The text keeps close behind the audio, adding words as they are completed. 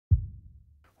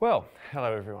Well,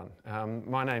 hello everyone.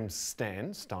 My name's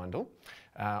Stan Steindl.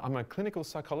 I'm a clinical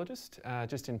psychologist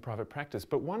just in private practice,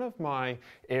 but one of my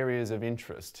areas of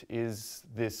interest is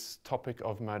this topic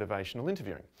of motivational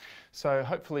interviewing. So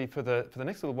hopefully for the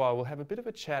next little while we'll have a bit of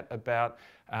a chat about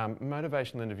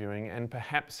motivational interviewing and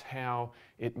perhaps how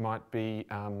it might be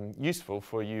useful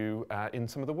for you in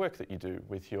some of the work that you do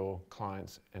with your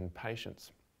clients and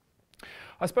patients.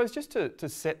 I suppose just to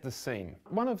set the scene,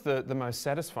 one of the most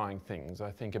satisfying things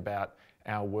I think about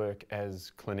our work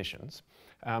as clinicians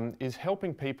is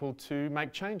helping people to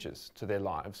make changes to their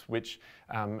lives, which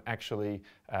actually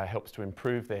helps to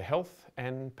improve their health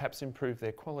and perhaps improve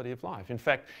their quality of life. In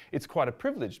fact, it's quite a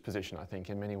privileged position, I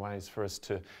think, in many ways for us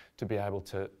to be able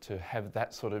to have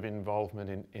that sort of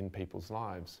involvement in people's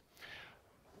lives.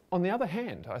 On the other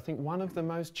hand, I think one of the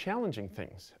most challenging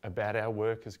things about our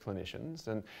work as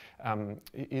clinicians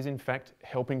is in fact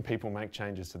helping people make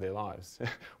changes to their lives.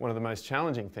 One of the most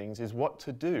challenging things is what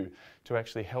to do to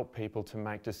actually help people to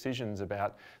make decisions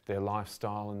about their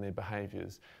lifestyle and their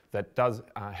behaviours that does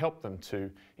help them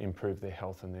to improve their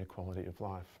health and their quality of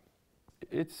life.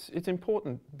 It's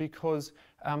important because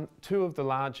two of the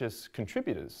largest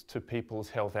contributors to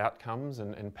people's health outcomes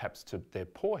and perhaps to their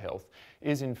poor health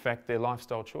is in fact their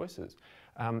lifestyle choices.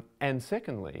 And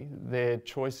secondly, their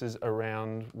choices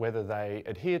around whether they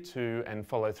adhere to and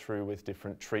follow through with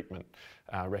different treatment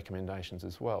recommendations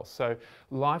as well. So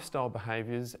lifestyle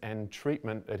behaviours and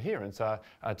treatment adherence are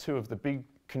two of the big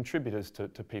contributors to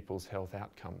people's health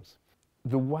outcomes.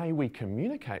 The way we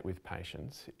communicate with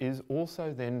patients is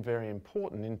also then very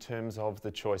important in terms of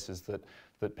the choices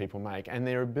that people make and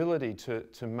their ability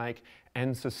to make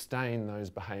and sustain those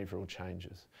behavioural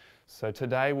changes. So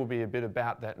today will be a bit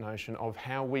about that notion of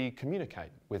how we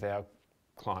communicate with our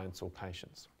clients or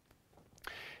patients.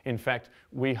 In fact,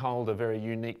 we hold a very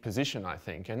unique position, I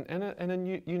think, and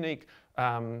a unique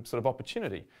sort of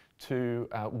opportunity to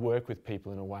work with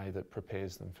people in a way that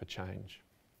prepares them for change.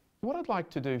 What I'd like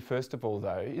to do first of all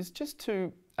though is just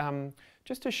to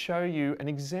show you an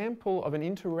example of an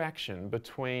interaction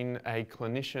between a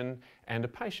clinician and a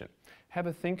patient. Have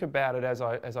a think about it as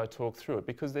I talk through it,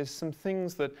 because there's some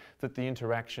things that the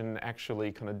interaction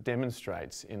actually kind of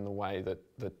demonstrates in the way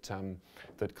that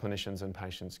clinicians and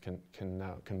patients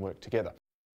can work together.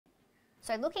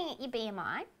 So looking at your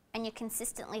BMI and your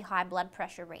consistently high blood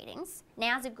pressure readings,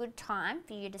 now's a good time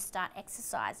for you to start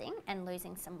exercising and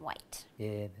losing some weight.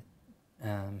 Yeah,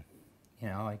 you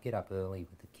know, I get up early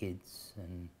with the kids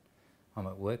and I'm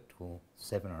at work till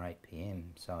 7 or 8 p.m,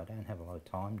 so I don't have a lot of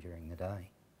time during the day.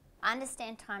 I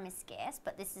understand time is scarce,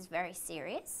 but this is very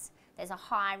serious. There's a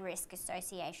high risk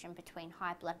association between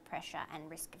high blood pressure and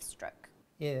risk of stroke.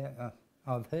 Yeah,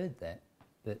 I've heard that,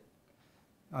 but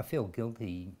I feel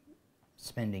guilty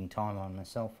spending time on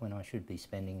myself when I should be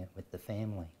spending it with the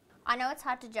family. I know it's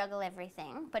hard to juggle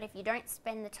everything, but if you don't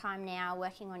spend the time now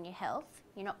working on your health,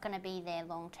 you're not going to be there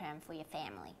long term for your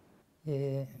family.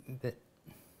 Yeah, but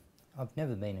I've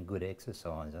never been a good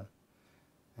exerciser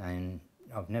and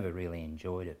I've never really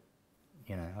enjoyed it.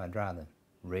 You know, I'd rather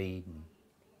read and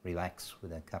relax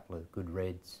with a couple of good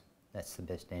reds. That's the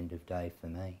best end of day for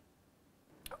me.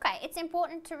 Okay, it's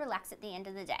important to relax at the end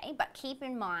of the day, but keep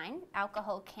in mind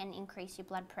alcohol can increase your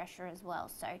blood pressure as well,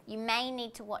 so you may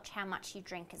need to watch how much you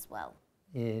drink as well.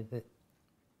 Yeah, but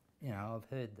you know,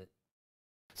 I've heard that.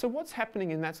 So what's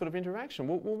happening in that sort of interaction?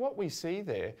 Well, what we see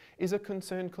there is a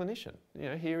concerned clinician. You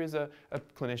know, here is a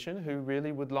clinician who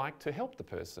really would like to help the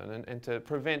person and to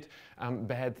prevent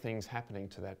bad things happening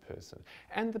to that person.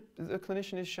 And the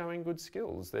clinician is showing good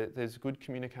skills. There's good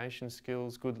communication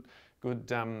skills, good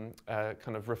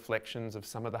kind of reflections of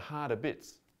some of the harder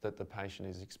bits that the patient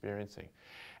is experiencing.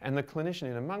 And the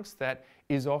clinician in amongst that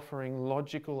is offering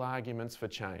logical arguments for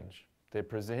change. They're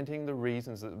presenting the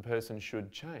reasons that the person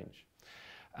should change.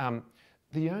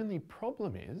 The only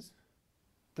problem is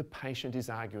the patient is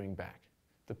arguing back.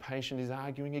 The patient is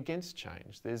arguing against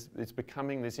change. It's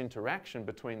becoming this interaction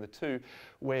between the two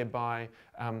whereby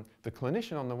the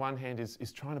clinician on the one hand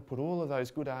is trying to put all of those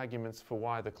good arguments for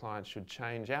why the client should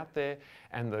change out there,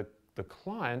 and the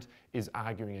client is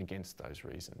arguing against those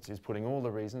reasons. He's putting all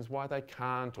the reasons why they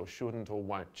can't or shouldn't or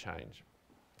won't change.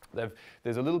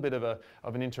 There's a little bit of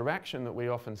an interaction that we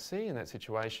often see in that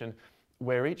situation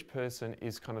where each person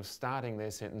is kind of starting their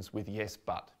sentence with yes,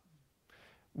 but.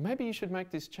 Maybe you should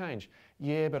make this change.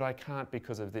 Yeah, but I can't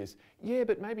because of this. Yeah,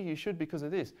 but maybe you should because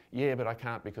of this. Yeah, but I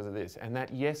can't because of this. And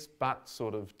that yes, but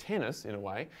sort of tennis, in a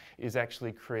way, is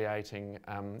actually creating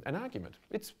an argument.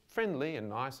 It's friendly and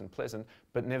nice and pleasant,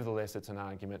 but nevertheless it's an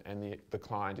argument and the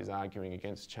client is arguing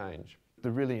against change.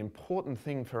 The really important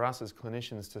thing for us as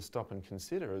clinicians to stop and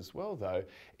consider as well, though,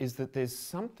 is that there's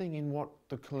something in what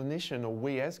the clinician, or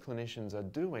we as clinicians, are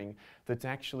doing that's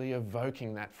actually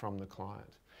evoking that from the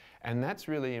client. And that's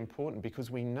really important,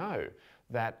 because we know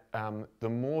that the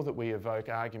more that we evoke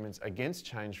arguments against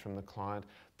change from the client,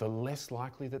 the less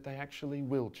likely that they actually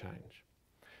will change.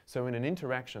 So in an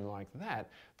interaction like that,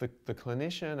 the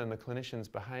clinician and the clinician's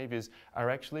behaviours are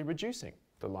actually reducing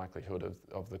the likelihood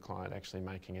of the client actually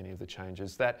making any of the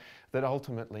changes that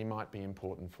ultimately might be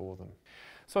important for them.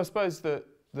 So I suppose the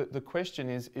question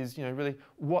is really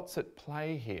what's at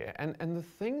play here? And the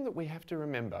thing that we have to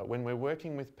remember when we're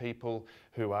working with people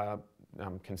who are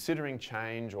considering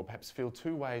change, or perhaps feel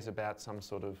two ways about some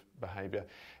sort of behaviour,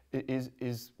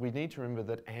 is we need to remember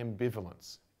that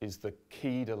ambivalence is the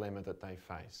key dilemma that they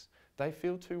face. They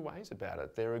feel two ways about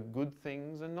it. There are good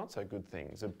things and not so good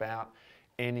things about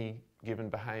any given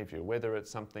behaviour, whether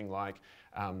it's something like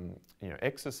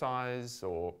exercise,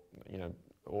 or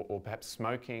perhaps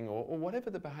smoking, or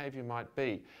whatever the behaviour might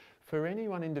be. For any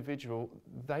one individual,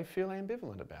 they feel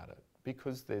ambivalent about it,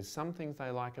 because there's some things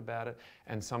they like about it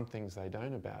and some things they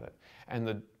don't about it.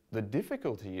 And the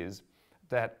difficulty is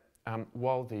that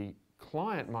while the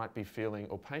client might be feeling,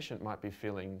 or patient might be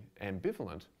feeling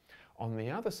ambivalent, on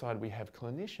the other side we have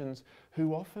clinicians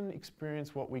who often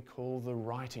experience what we call the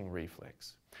righting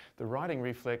reflex. The righting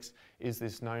reflex is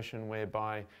this notion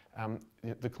whereby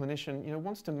the clinician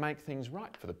wants to make things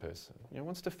right for the person,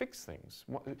 wants to fix things,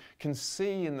 can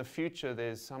see in the future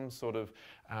there's some sort of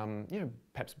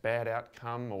perhaps bad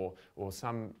outcome or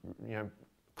some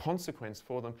consequence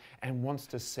for them, and wants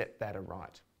to set that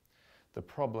aright. The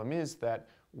problem is that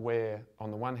where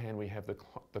on the one hand we have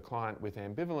the client with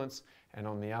ambivalence, and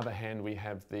on the other hand we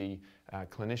have the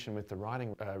clinician with the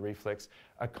righting reflex,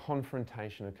 a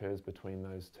confrontation occurs between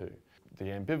those two. The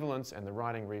ambivalence and the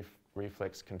righting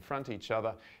reflex confront each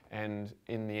other, and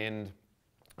in the end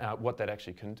what that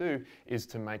actually can do is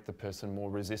to make the person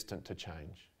more resistant to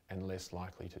change and less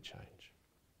likely to change.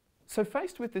 So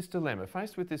faced with this dilemma,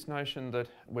 faced with this notion that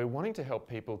we're wanting to help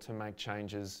people to make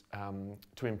changes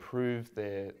to improve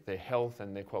their health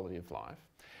and their quality of life,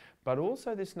 but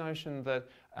also this notion that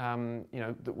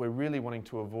that we're really wanting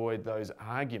to avoid those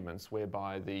arguments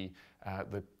whereby the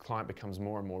client becomes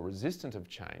more and more resistant of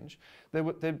change,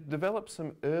 they've developed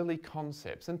some early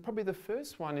concepts, and probably the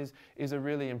first one is a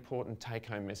really important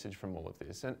take-home message from all of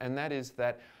this, and that is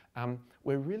that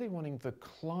we're really wanting the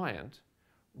client,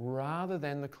 rather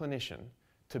than the clinician,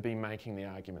 to be making the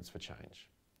arguments for change.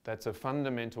 That's a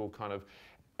fundamental kind of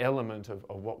element of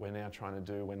what we're now trying to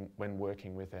do when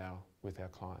working with our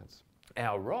clients.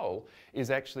 Our role is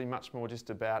actually much more just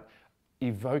about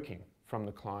evoking from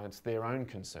the clients their own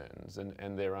concerns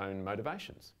and their own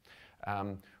motivations.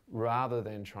 Rather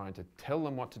than trying to tell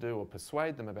them what to do or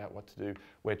persuade them about what to do,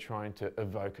 we're trying to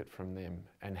evoke it from them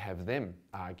and have them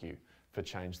argue for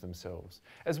change themselves.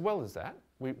 As well as that,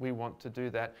 we want to do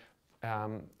that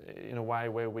in a way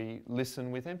where we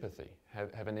listen with empathy,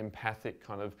 have an empathic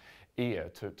kind of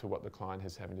ear to what the client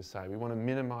is having to say. We want to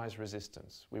minimise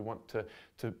resistance. We want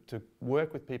to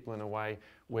work with people in a way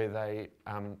where they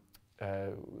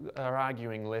are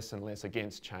arguing less and less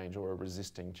against change, or are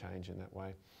resisting change in that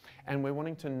way. And we're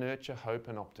wanting to nurture hope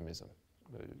and optimism.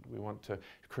 We want to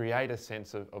create a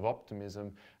sense of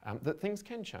optimism that things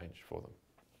can change for them.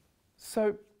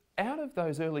 So out of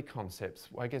those early concepts,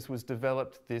 I guess, was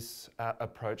developed this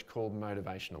approach called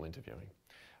motivational interviewing.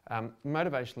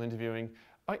 Motivational interviewing,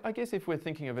 I guess if we're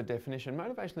thinking of a definition,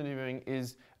 motivational interviewing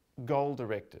is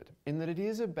goal-directed, in that it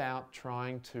is about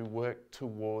trying to work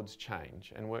towards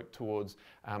change and work towards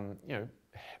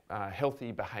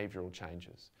healthy behavioural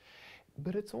changes.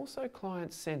 But it's also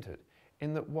client-centred,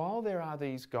 in that while there are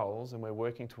these goals and we're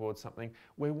working towards something,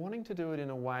 we're wanting to do it in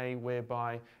a way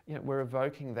whereby we're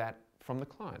evoking that from the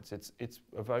clients. It's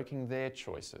evoking their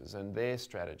choices and their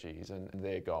strategies and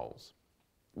their goals.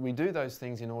 We do those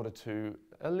things in order to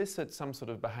elicit some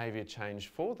sort of behaviour change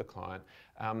for the client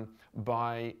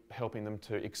by helping them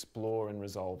to explore and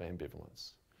resolve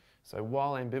ambivalence. So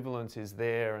while ambivalence is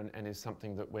there and is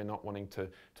something that we're not wanting to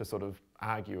sort of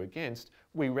argue against,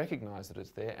 we recognise that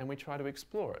it's there and we try to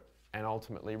explore it and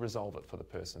ultimately resolve it for the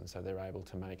person so they're able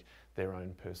to make their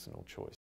own personal choice.